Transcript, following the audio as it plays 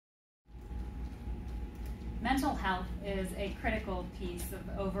mental health is a critical piece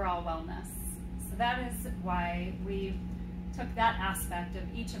of overall wellness. So that is why we took that aspect of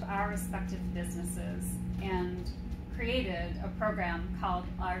each of our respective businesses and created a program called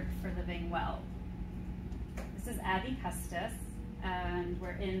Art for Living Well. This is Abby Custis, and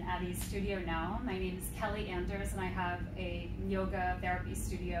we're in Abby's studio now. My name is Kelly Anders, and I have a yoga therapy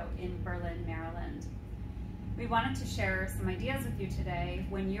studio in Berlin, Maryland. We wanted to share some ideas with you today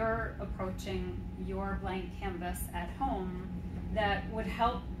when you're approaching your blank canvas at home that would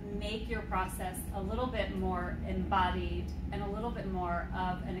help make your process a little bit more embodied and a little bit more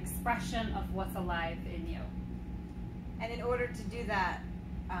of an expression of what's alive in you. And in order to do that,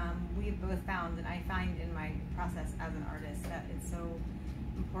 we've both found, and I find in my process as an artist, that it's so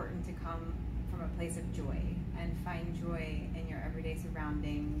important to come from a place of joy and find joy in your everyday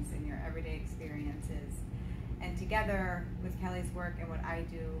surroundings, in your everyday experiences. And together with Kelly's work and what I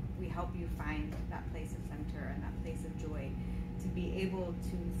do, we help you find that place of center and that place of joy, to be able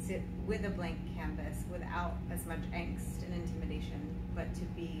to sit with a blank canvas without as much angst and intimidation, but to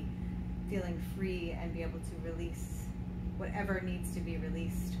be feeling free and be able to release whatever needs to be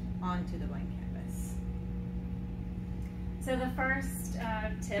released onto the blank canvas. So the first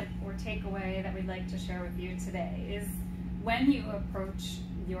tip or takeaway that we'd like to share with you today is when you approach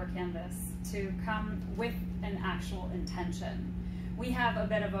your canvas to come with an actual intention. We have a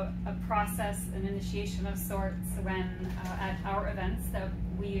bit of a process, an initiation of sorts when at our events that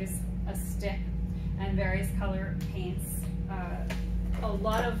we use a stick and various color paints. A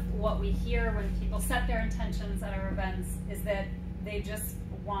lot of what we hear when people set their intentions at our events is that they just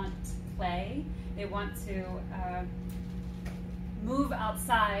want play. They want to move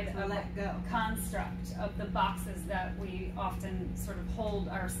outside of the construct of the boxes that we often sort of hold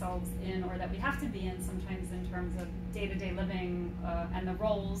ourselves in, or that we have to be in sometimes in terms of day-to-day living and the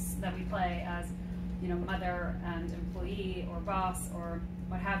roles that we play as, you know, mother and employee or boss or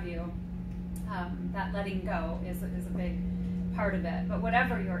what have you. That letting go is a big part of it. But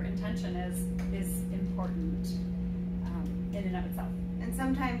whatever your intention is important in and of itself. And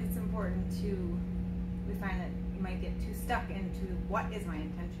sometimes it's important to, we find that you might get too stuck into what is my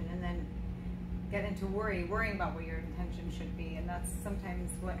intention and then get into worrying about what your intention should be. And that's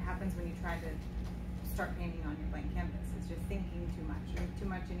sometimes what happens when you try to start painting on your blank canvas. It's just thinking too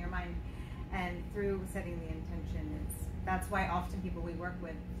much in your mind. And through setting the intention, that's why often people we work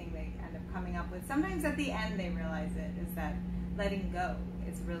with think they end up coming up with, sometimes at the end they realize it, is that letting go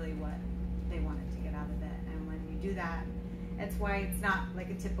is really what they wanted to get out of it. And when you do that, that's why it's not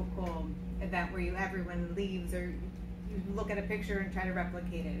like a typical event where everyone leaves or you look at a picture and try to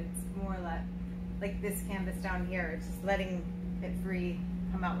replicate it. It's more like this canvas down here. It's just letting it free,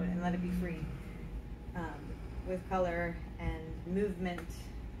 come out with it and let it be free, with color and movement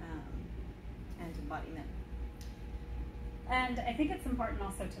and embodiment. And I think it's important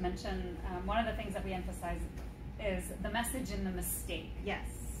also to mention, one of the things that we emphasize is the message in the mistake. Yes.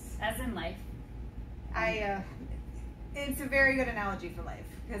 As in life. It's a very good analogy for life,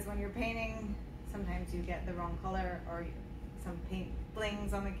 because when you're painting, sometimes you get the wrong color, or some paint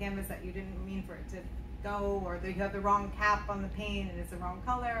flings on the canvas that you didn't mean for it to go, or you have the wrong cap on the paint and it's the wrong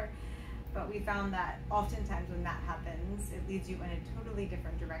color. But we found that oftentimes when that happens, it leads you in a totally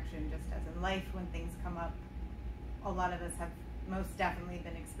different direction, just as in life when things come up. A lot of us have most definitely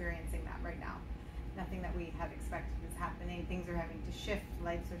been experiencing that right now. Nothing that we had expected is happening. Things are having to shift,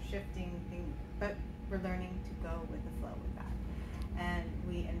 lives are shifting, but we're learning to go with the flow with that. And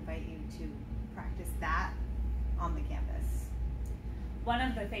we invite you to practice that on the canvas. One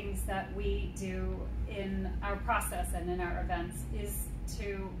of the things that we do in our process and in our events is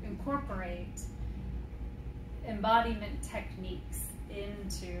to incorporate embodiment techniques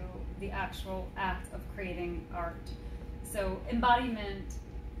into the actual act of creating art. So embodiment,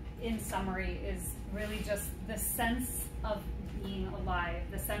 in summary, is really just the sense of being alive,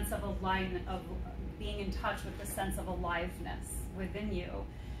 the sense of alignment, of being in touch with the sense of aliveness within you.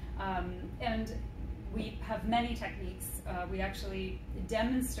 And we have many techniques. We actually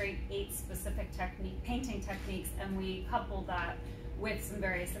demonstrate 8 specific painting techniques, and we couple that with some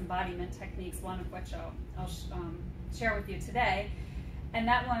various embodiment techniques, one of which I'll share with you today. And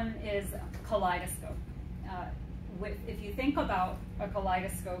that one is kaleidoscope. If you think about a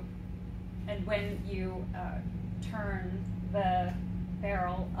kaleidoscope, and when you turn the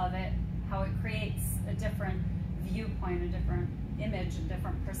barrel of it, how it creates a different viewpoint, a different image, a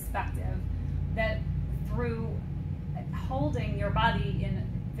different perspective, that through holding your body in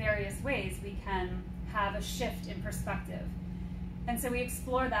various ways, we can have a shift in perspective. And so we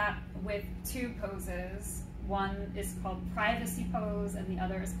explore that with 2 poses one is called privacy pose and the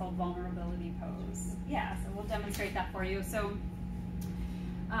other is called vulnerability pose. Yeah, so we'll demonstrate that for you. So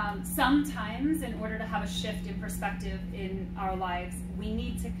sometimes in order to have a shift in perspective in our lives, we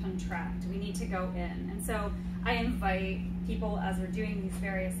need to contract, we need to go in. And so I invite people, as we're doing these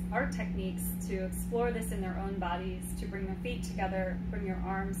various art techniques, to explore this in their own bodies, to bring their feet together, bring your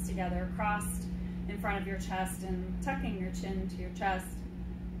arms together, crossed in front of your chest and tucking your chin to your chest.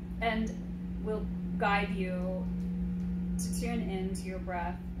 And we'll guide you to tune into your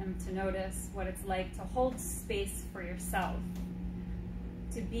breath and to notice what it's like to hold space for yourself,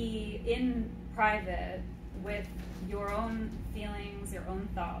 to be in private with your own feelings, your own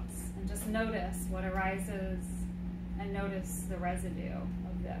thoughts, and just notice what arises and notice the residue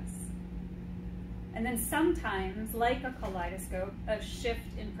of this. And then sometimes, like a kaleidoscope, a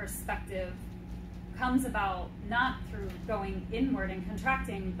shift in perspective comes about not through going inward and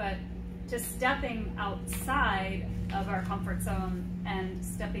contracting, but just stepping outside of our comfort zone and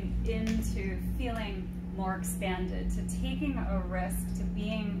stepping into feeling more expanded, to taking a risk, to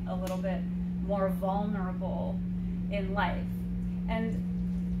being a little bit more vulnerable in life.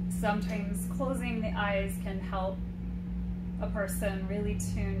 And sometimes closing the eyes can help a person really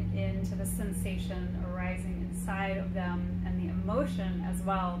tune into the sensation arising inside of them and the emotion as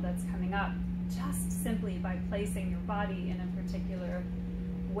well that's coming up, just simply by placing your body in a particular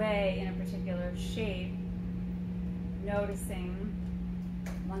way, in a particular shape, noticing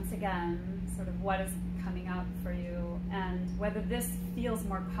once again sort of what is coming up for you and whether this feels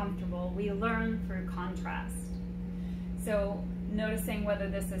more comfortable. We learn through contrast. So noticing whether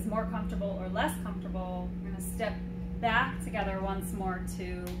this is more comfortable or less comfortable, we're going to step back together once more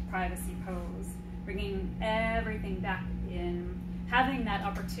to privacy pose, bringing everything back in, having that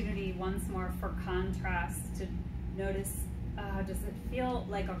opportunity once more for contrast to notice, does it feel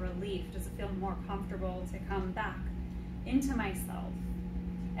like a relief? Does it feel more comfortable to come back into myself?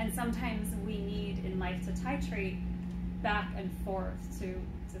 And sometimes we need in life to titrate back and forth to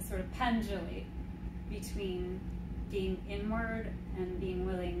sort of pendulate between being inward and being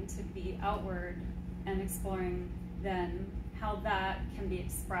willing to be outward, and exploring then how that can be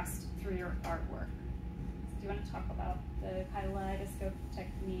expressed through your artwork. Do you want to talk about the kaleidoscope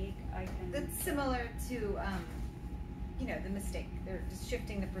technique? That's similar to, you know, the mistake. They're just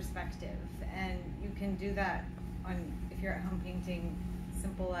shifting the perspective, and you can do that on, if you're at home painting,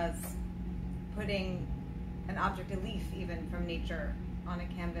 simple as putting an object, a leaf even from nature, on a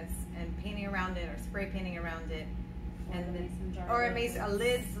canvas and painting around it, or spray painting around it, or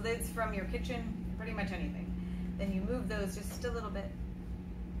lids from your kitchen, pretty much anything. Then you move those just a little bit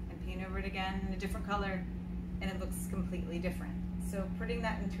and paint over it again in a different color, and it looks completely different. So putting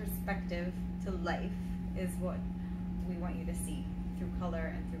that into perspective to life is what we want you to see through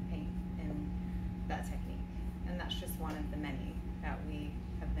color and through paint in that technique. And that's just one of the many that we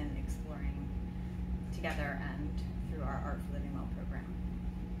have been exploring together and through our Art for Living Well program.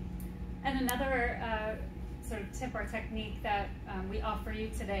 And another sort of tip or technique that we offer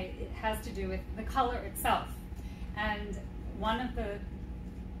you today, it has to do with the color itself. And one of the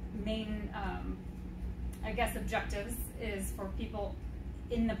main, I guess, objectives is for people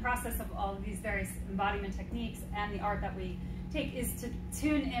in the process of all of these various embodiment techniques and the art that we take is to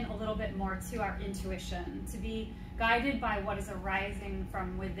tune in a little bit more to our intuition, to be guided by what is arising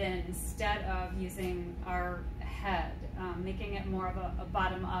from within instead of using our head, making it more of a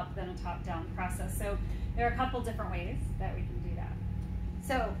bottom-up than a top-down process. So there are a couple different ways that we can do that.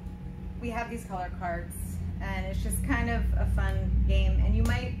 So we have these color cards, and it's just kind of a fun game. And you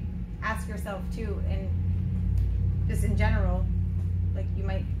might ask yourself too, and just in general, like you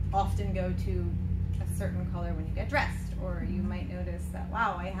might often go to a certain color when you get dressed, or you might notice that,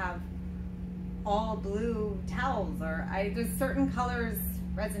 wow, I have all blue towels, or there's certain colors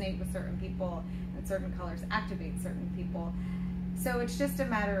resonate with certain people and certain colors activate certain people. So it's just a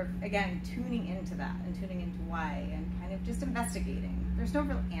matter of, again, tuning into that and tuning into why, and kind of just investigating. There's no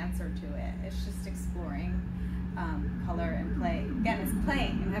real answer to it. It's just exploring color and play. Again, it's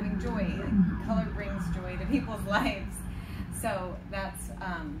playing and having joy. Like, color brings joy to people's lives. So that's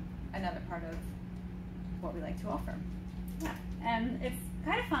another part of what we like to offer. Yeah, and it's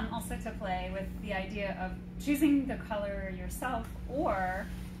kind of fun also to play with the idea of choosing the color yourself, or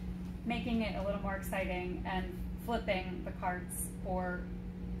making it a little more exciting and flipping the cards, or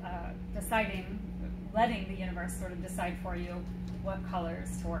deciding, letting the universe sort of decide for you what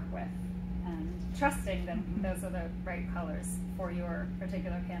colors to work with, and trusting that those are the right colors for your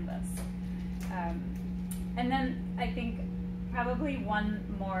particular canvas. And then I think probably one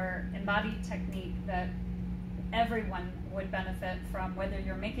more embodied technique that everyone would benefit from, whether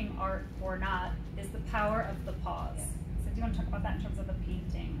you're making art or not, is the power of the pause. Yeah. So do you want to talk about that in terms of the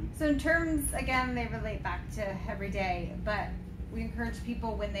painting? So in terms, again, they relate back to every day, but we encourage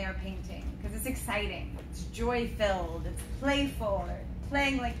people when they are painting, because it's exciting, it's joy-filled, it's playful,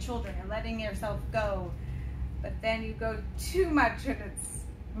 playing like children, you're letting yourself go, but then you go too much and it's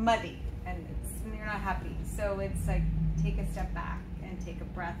muddy and you're not happy. So it's like, take a step back and take a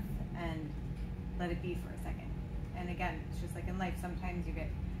breath and let it be for a second. And again, it's just like in life, sometimes you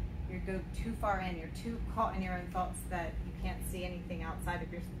go too far in, you're too caught in your own thoughts that you can't see anything outside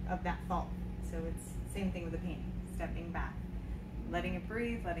of that thought. So it's the same thing with the painting, stepping back, letting it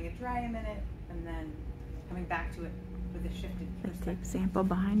breathe, letting it dry a minute, and then coming back to it with a shifted Like the perspective. example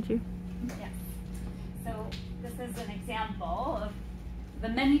behind you. Yes. So this is an example of the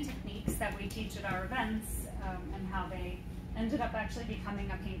many techniques that we teach at our events, and how they ended up actually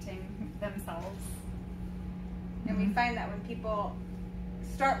becoming a painting themselves. And we find that when people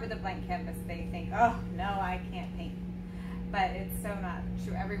start with a blank canvas, they think, oh, no, I can't paint. But it's so not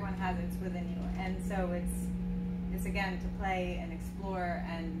true. Everyone has it within you. And so it's again, to play and explore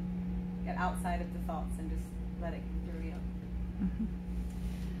and get outside of the thoughts and just let it come through you. Mm-hmm.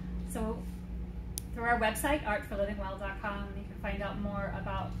 So through our website, artforlivingwell.com, you can find out more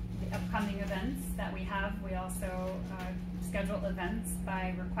about the upcoming events that we have. We also schedule events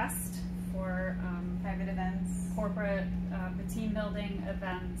by request for Private events. corporate, the team building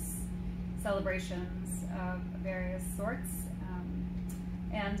events, celebrations of various sorts.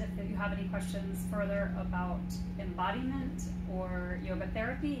 And if you have any questions further about embodiment or yoga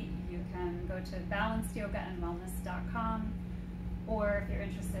therapy, you can go to balancedyogaandwellness.com, or if you're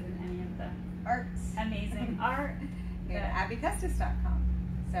interested in any of the Arts. amazing art, Go to abbycustis.com.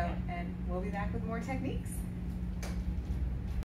 So, and we'll be back with more techniques.